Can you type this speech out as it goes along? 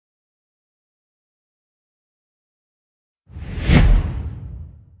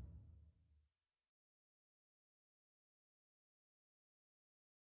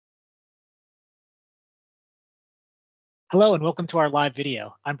Hello and welcome to our live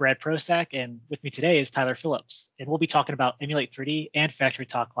video. I'm Brad Prosak, and with me today is Tyler Phillips, and we'll be talking about Emulate3D and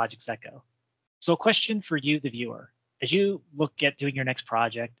FactoryTalk Logix Echo. So a question for you, the viewer. As you look at doing your next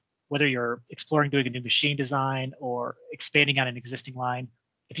project, whether you're exploring doing a new machine design or expanding on an existing line,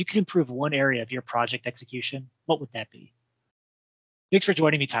 if you could improve one area of your project execution, what would that be? Thanks for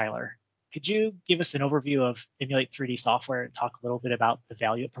joining me, Tyler. Could you give us an overview of Emulate3D software and talk a little bit about the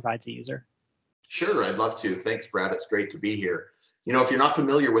value it provides a user? Sure, I'd love to. Thanks, Brad. It's great to be here. You know, if you're not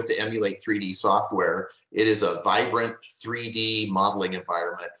familiar with the Emulate3D software, it is a vibrant 3D modeling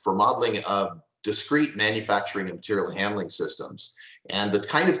environment for modeling of discrete manufacturing and material handling systems. And the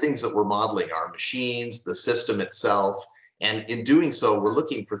kind of things that we're modeling are machines, the system itself. And in doing so, we're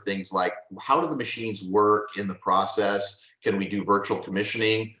looking for things like how do the machines work in the process? Can we do virtual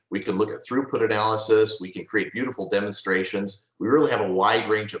commissioning? We can look at throughput analysis. We can create beautiful demonstrations. We really have a wide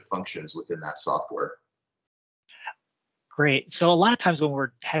range of functions within that software. Great. So a lot of times when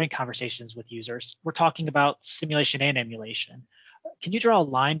we're having conversations with users, we're talking about simulation and emulation. Can you draw a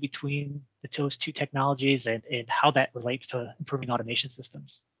line between those two technologies and how that relates to improving automation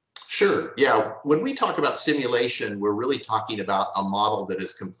systems? Sure. Yeah. When we talk about simulation, we're really talking about a model that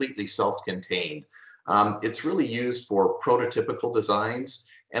is completely self-contained. It's really used for prototypical designs,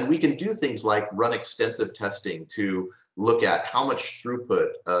 and we can do things like run extensive testing to look at how much throughput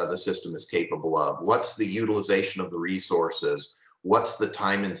the system is capable of, what's the utilization of the resources, what's the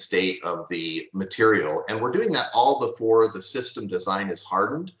time and state of the material. And we're doing that all before the system design is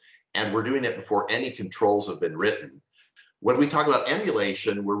hardened, and we're doing it before any controls have been written. When we talk about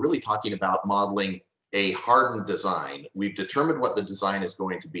emulation, we're really talking about modeling a hardened design. We've determined what the design is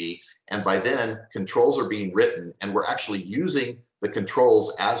going to be, and by then controls are being written, and we're actually using the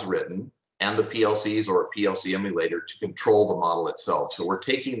controls as written and the PLCs or a PLC emulator to control the model itself. So we're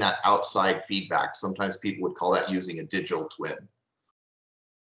taking that outside feedback. Sometimes people would call that using a digital twin.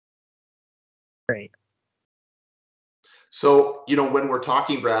 Great. So, you know, when we're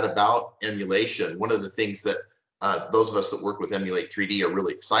talking, Brad, about emulation, one of the things that those of us that work with Emulate3D are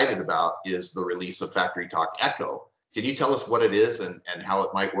really excited about is the release of FactoryTalk Echo. Can you tell us what it is and how it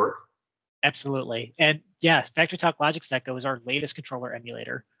might work? Absolutely. And yes, FactoryTalk Logix Echo is our latest controller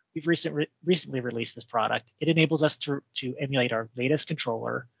emulator. We've recently released this product. It enables us to emulate our latest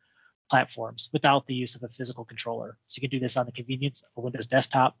controller platforms without the use of a physical controller. So you can do this on the convenience of a Windows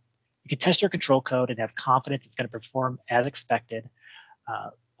desktop. You can test your control code and have confidence it's going to perform as expected,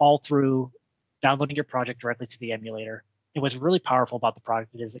 all through downloading your project directly to the emulator. And what's really powerful about the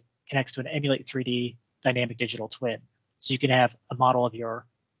product is it connects to an Emulate3D dynamic digital twin. So you can have a model of your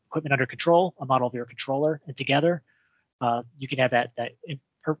equipment under control, a model of your controller, and together you can have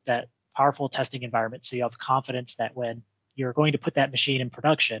that powerful testing environment. So you have confidence that when you're going to put that machine in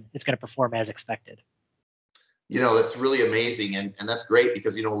production, it's going to perform as expected. You know, that's really amazing. And that's great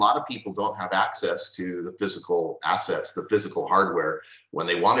because, you know, a lot of people don't have access to the physical assets, the physical hardware when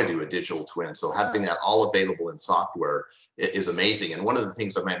they want to do a digital twin. So having that all available in software is amazing. And one of the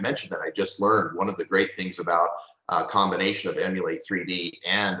things I might mention that I just learned, one of the great things about a combination of Emulate3D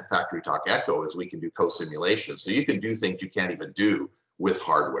and FactoryTalk Echo is we can do co-simulation. So you can do things you can't even do with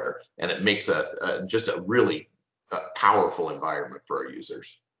hardware. And it makes just a really powerful environment for our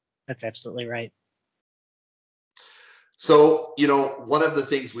users. That's absolutely right. So, you know, one of the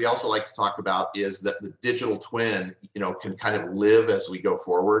things we also like to talk about is that the digital twin, you know, can kind of live as we go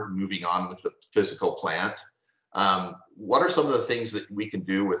forward, moving on with the physical plant. What are some of the things that we can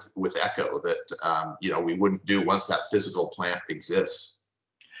do with Echo that, you know, we wouldn't do once that physical plant exists?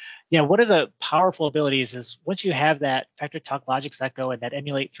 Yeah, one of the powerful abilities is once you have that FactoryTalk Logix Echo and that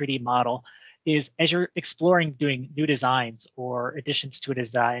Emulate3D model, is as you're exploring doing new designs or additions to a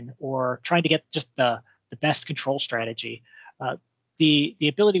design or trying to get just the best control strategy. The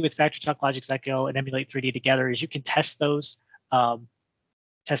ability with FactoryTalk Logix Echo and Emulate3D together is you can test those,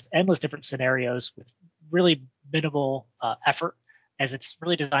 test endless different scenarios with really minimal effort, as it's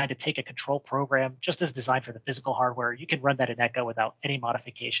really designed to take a control program just as designed for the physical hardware. You can run that in Echo without any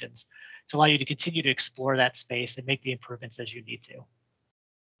modifications to allow you to continue to explore that space and make the improvements as you need to.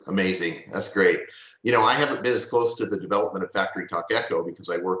 Amazing. That's great. You know, I haven't been as close to the development of FactoryTalk Echo because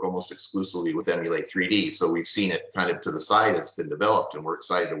I work almost exclusively with Emulate3D. So we've seen it kind of to the side as it's been developed, and we're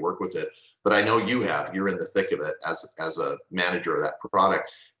excited to work with it. But I know you have. You're in the thick of it as a manager of that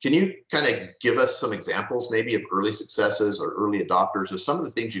product. Can you kind of give us some examples maybe of early successes or early adopters or some of the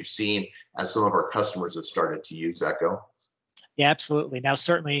things you've seen as some of our customers have started to use Echo? Yeah, absolutely. Now,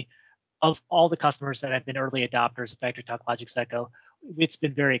 certainly, of all the customers that have been early adopters of FactoryTalk Logix Echo, it's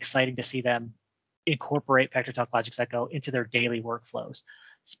been very exciting to see them incorporate FactoryTalk Logix Echo into their daily workflows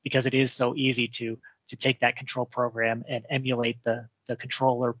because it is so easy to to take that control program and emulate the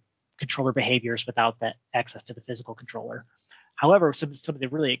controller behaviors without that access to the physical controller. However, some of the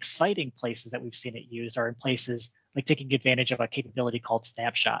really exciting places that we've seen it used are in places like taking advantage of a capability called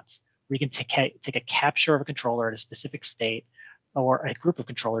snapshots, where you can take a capture of a controller at a specific state or a group of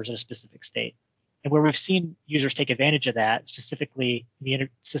controllers at a specific state. And where we've seen users take advantage of that, specifically in the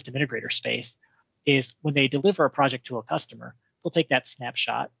system integrator space, is when they deliver a project to a customer, they'll take that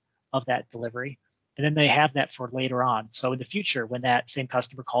snapshot of that delivery, and then they have that for later on. So in the future, when that same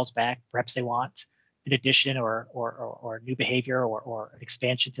customer calls back, perhaps they want an addition or new behavior or an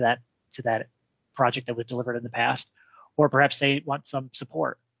expansion to that project that was delivered in the past, or perhaps they want some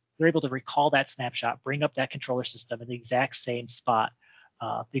support. They're able to recall that snapshot, bring up that controller system in the exact same spot,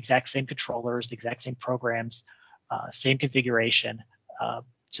 the exact same controllers, the exact same programs, same configuration,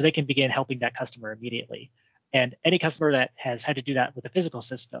 so they can begin helping that customer immediately. And any customer that has had to do that with a physical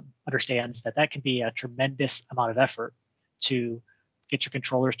system understands that that can be a tremendous amount of effort to get your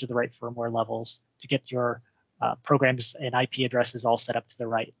controllers to the right firmware levels, to get your programs and IP addresses all set up to the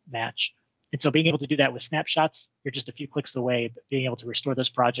right match. And so being able to do that with snapshots, you're just a few clicks away, but being able to restore those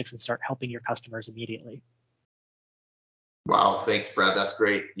projects and start helping your customers immediately. Wow, thanks, Brad. That's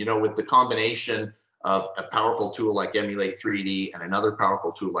great. You know, with the combination of a powerful tool like Emulate3D and another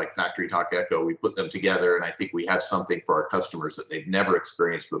powerful tool like FactoryTalk Echo, we put them together, and I think we had something for our customers that they've never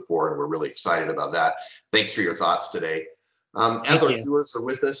experienced before, and we're really excited about that. Thanks for your thoughts today. As our viewers are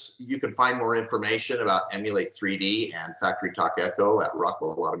with us, you can find more information about Emulate3D and FactoryTalk Echo at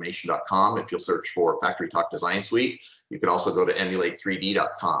rockwellautomation.com. If you'll search for FactoryTalk Design Suite, you can also go to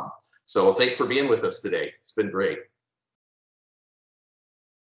emulate3d.com. So thanks for being with us today. It's been great.